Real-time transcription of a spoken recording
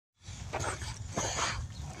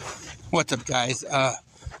What's up, guys? I'm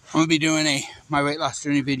gonna be doing my weight loss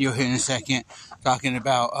journey video here in a second, talking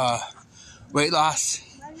about weight loss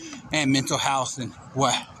and mental health and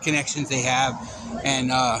what connections they have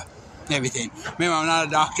and everything. Remember, I'm not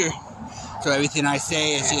a doctor, so everything I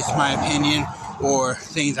say is just my opinion or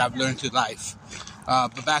things I've learned through life.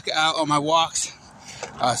 But back out on my walks,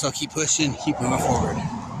 so keep pushing, keep moving forward.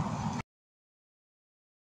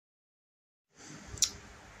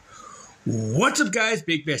 What's up, guys?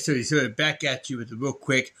 BB77 back at you with a real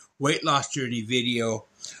quick weight loss journey video.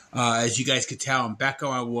 As you guys can tell, I'm back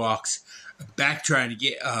on my walks, back trying to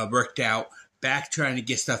get worked out, back trying to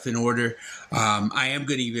get stuff in order. I am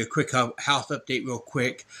going to give you a quick health update real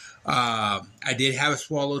quick. I did have a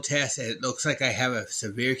swallow test, and it looks like I have a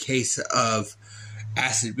severe case of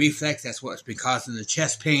acid reflux. That's what's been causing the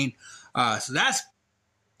chest pain. So that's,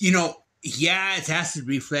 yeah, it's acid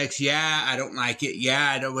reflux. Yeah, I don't like it.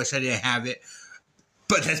 Yeah, I don't wish I didn't have it.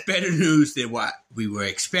 But that's better news than what we were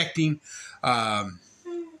expecting.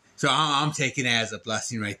 So I'm taking it as a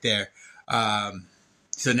blessing right there.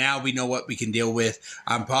 So now we know what we can deal with.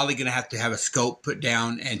 I'm probably going to have a scope put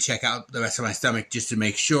down and check out the rest of my stomach just to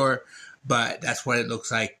make sure. But that's what it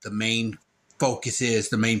looks like. The main focus is,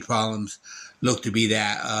 the main problems look to be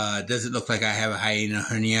that. Doesn't look like I have a hiatal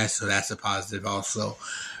hernia, so that's a positive also.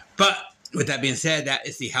 But with that being said, that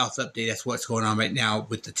is the health update. That's what's going on right now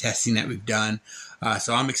with the testing that we've done.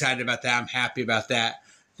 So I'm excited about that. I'm happy about that.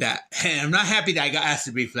 And I'm not happy that I got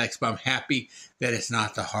acid reflux, but I'm happy that it's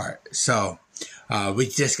not the heart. So we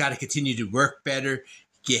just got to continue to work better,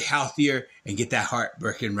 get healthier, and get that heart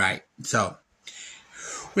working right. So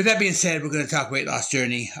with that being said, we're going to talk weight loss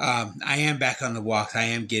journey. I am back on the walks. I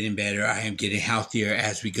am getting better. I am getting healthier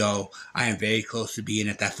as we go. I am very close to being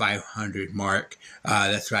at that 500 mark.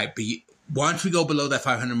 That's right. But once we go below that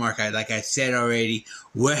 500 mark, like I said already,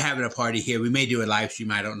 we're having a party here. We may do a live stream.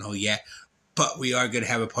 I don't know yet. But we are going to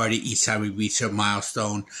have a party each time we reach a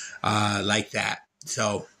milestone like that.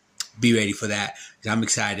 So be ready for that. I'm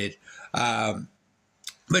excited.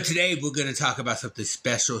 But today we're going to talk about something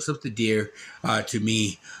special, something dear to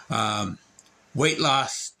me. Weight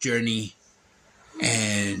loss journey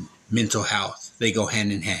and mental health. They go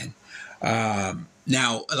hand in hand.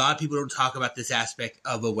 Now, a lot of people don't talk about this aspect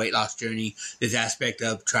of a weight loss journey, this aspect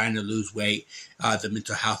of trying to lose weight, the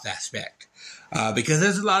mental health aspect. Because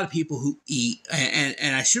there's a lot of people who eat,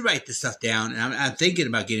 and I should write this stuff down, and I'm thinking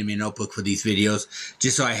about getting me a notebook for these videos,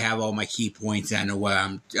 just so I have all my key points and I know where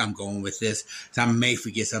I'm going with this. So I may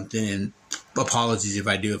forget something, and apologies if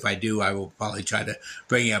I do. If I do, I will probably try to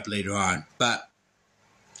bring it up later on. But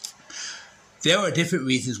there are different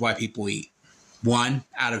reasons why people eat. 1,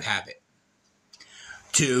 out of habit.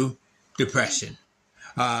 2, depression.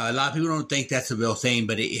 A lot of people don't think that's a real thing,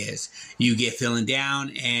 but it is. You get feeling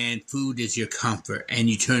down, and food is your comfort, and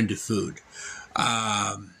you turn to food.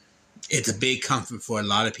 It's a big comfort for a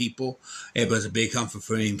lot of people. It was a big comfort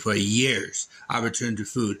for me for years. I would turn to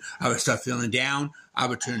food. I would start feeling down. I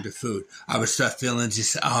would turn to food. I would start feeling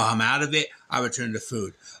just, I'm out of it. I would turn to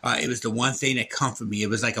food. It was the one thing that comforted me. It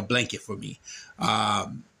was like a blanket for me.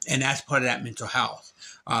 And that's part of that mental health.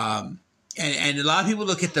 And a lot of people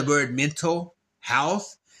look at the word mental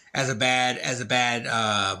health as a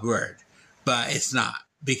bad word, but it's not,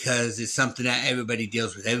 because it's something that everybody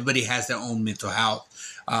deals with. Everybody has their own mental health,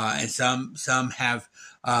 and some have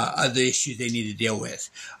other issues they need to deal with.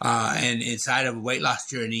 And inside of a weight loss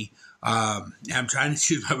journey, I'm trying to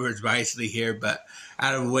choose my words wisely here, but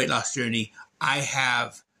out of a weight loss journey, I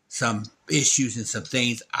have some issues and some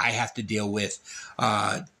things I have to deal with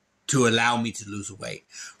to allow me to lose weight.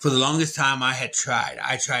 For the longest time, I tried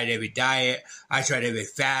every diet. I tried every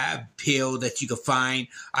fat pill that you could find.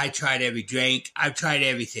 I tried every drink. I tried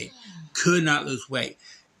everything. Could not lose weight.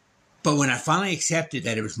 But when I finally accepted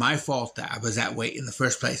that it was my fault that I was that weight in the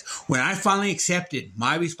first place, when I finally accepted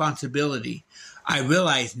my responsibility, I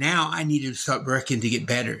realized now I need to start working to get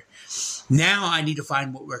better. Now I need to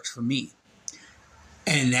find what works for me.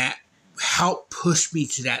 And that helped push me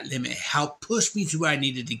to that limit, helped push me to where I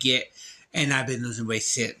needed to get, and I've been losing weight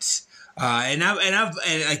since. And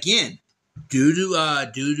again, due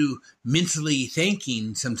to mentally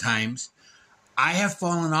thinking, sometimes I have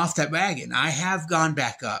fallen off that wagon. I have gone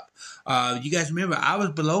back up. You guys remember I was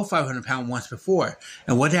below 500 pounds once before,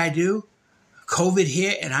 and what did I do? COVID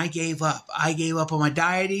hit, and I gave up. I gave up on my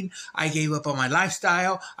dieting. I gave up on my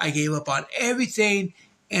lifestyle. I gave up on everything.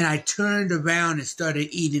 And I turned around and started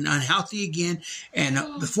eating unhealthy again. And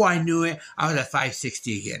before I knew it, I was at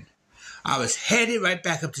 560 again. I was headed right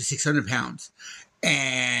back up to 600 pounds.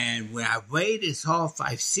 And when I weighed and saw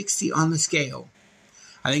 560 on the scale,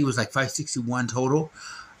 I think it was like 561 total,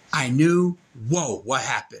 I knew, whoa, what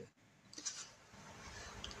happened?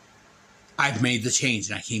 I've made the change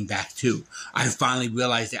and I came back to. I finally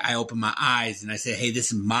realized that I opened my eyes and I said, hey,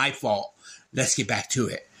 this is my fault. Let's get back to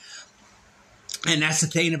it. And that's the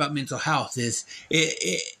thing about mental health is,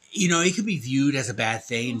 it could be viewed as a bad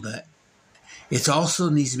thing, but it also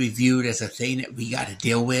needs to be viewed as a thing that we got to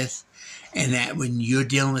deal with. And that when you're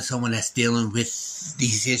dealing with someone that's dealing with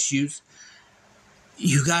these issues,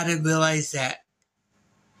 you got to realize that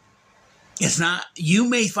it's not, you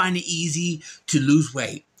may find it easy to lose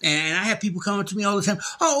weight. And I have people come up to me all the time,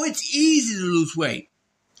 oh, it's easy to lose weight.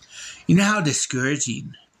 You know how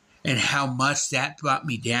discouraging and how much that brought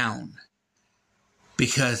me down?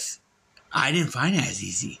 Because I didn't find it as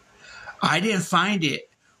easy. I didn't find it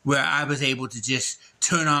where I was able to just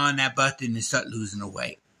turn on that button and start losing the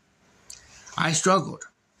weight. I struggled.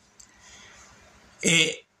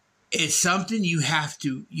 It's something you have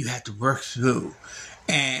to work through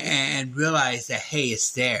and realize that, hey,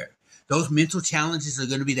 it's there. Those mental challenges are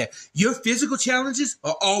going to be there. Your physical challenges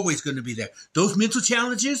are always going to be there. Those mental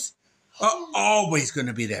challenges are always going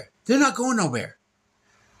to be there. They're not going nowhere.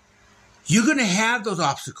 You're going to have those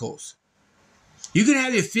obstacles. You're going to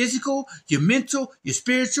have your physical, your mental, your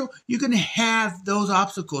spiritual. You're going to have those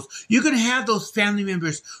obstacles. You're going to have those family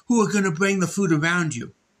members who are going to bring the food around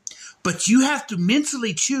you. But you have to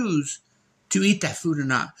mentally choose to eat that food or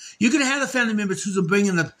not. You're going to have the family members who's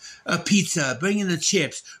bringing the pizza, bringing the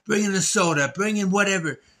chips, bringing the soda, bringing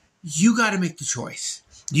whatever. You got to make the choice.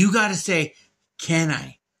 You got to say, can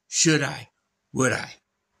I? Should I? Would I?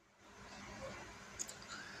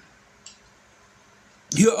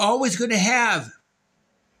 You're always going to have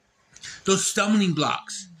those stumbling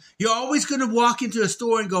blocks. You're always going to walk into a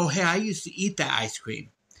store and go, hey, I used to eat that ice cream.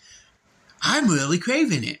 I'm really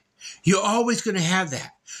craving it. You're always going to have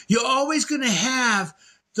that. You're always going to have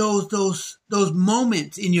those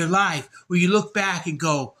moments in your life where you look back and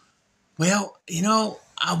go, well,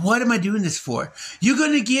 what am I doing this for? You're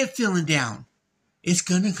going to get feeling down. It's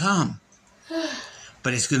going to come.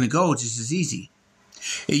 But it's going to go just as easy.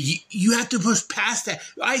 You have to push past that.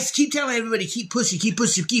 I keep telling everybody, keep pushing, keep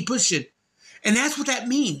pushing, keep pushing. And that's what that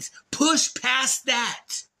means. Push past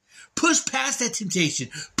that. Push past that temptation.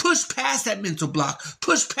 Push past that mental block.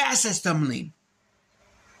 Push past that stumbling.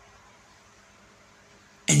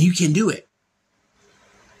 And you can do it.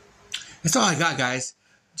 That's all I got, guys.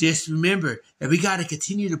 Just remember that we got to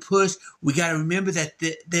continue to push. We got to remember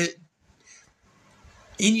that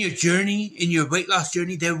in your journey, in your weight loss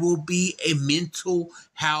journey, there will be a mental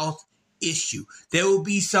health issue. There will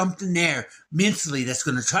be something there mentally that's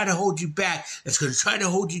going to try to hold you back, that's going to try to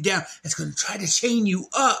hold you down, that's going to try to chain you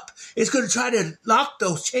up. It's going to try to lock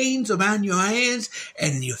those chains around your hands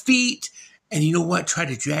and your feet, and you know what? Try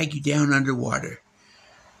to drag you down underwater.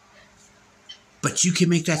 But you can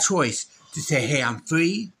make that choice to say, hey, I'm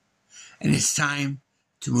free, and it's time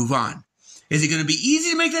to move on. Is it going to be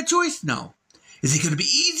easy to make that choice? No. Is it going to be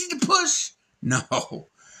easy to push? No.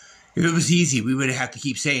 If it was easy, we would have to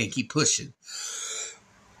keep saying, keep pushing.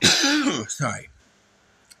 Sorry.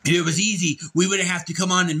 If it was easy, we wouldn't have to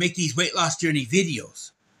come on and make these weight loss journey videos.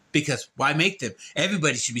 Because why make them?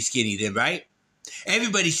 Everybody should be skinny then, right?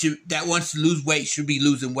 Everybody that wants to lose weight should be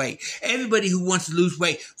losing weight. Everybody who wants to lose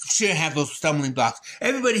weight should have those stumbling blocks.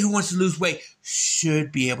 Everybody who wants to lose weight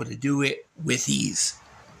should be able to do it with ease.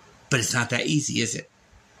 But it's not that easy, is it?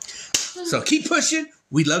 So keep pushing.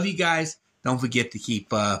 We love you guys. Don't forget to keep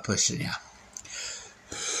pushing. Yeah.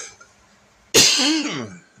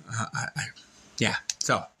 Yeah.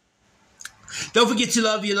 So don't forget to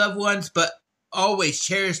love your loved ones, but always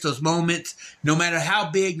cherish those moments. No matter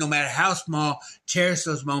how big, no matter how small, cherish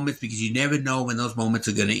those moments because you never know when those moments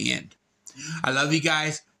are going to end. I love you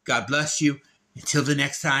guys. God bless you. Until the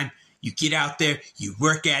next time, you get out there, you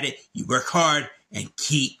work at it, you work hard, and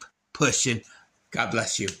keep pushing. God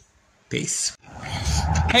bless you. Peace.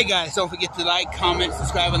 Hey guys, don't forget to like, comment,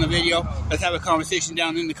 subscribe on the video. Let's have a conversation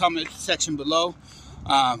down in the comment section below.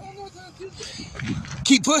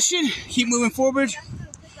 Keep pushing, keep moving forward.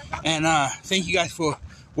 And thank you guys for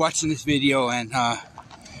watching this video. And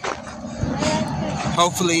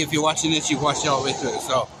hopefully if you're watching this, you've watched it all the way through.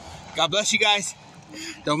 So God bless you guys.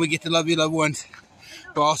 Don't forget to love your loved ones.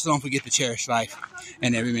 But also don't forget to cherish life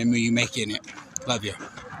and every memory you make in it. Love you.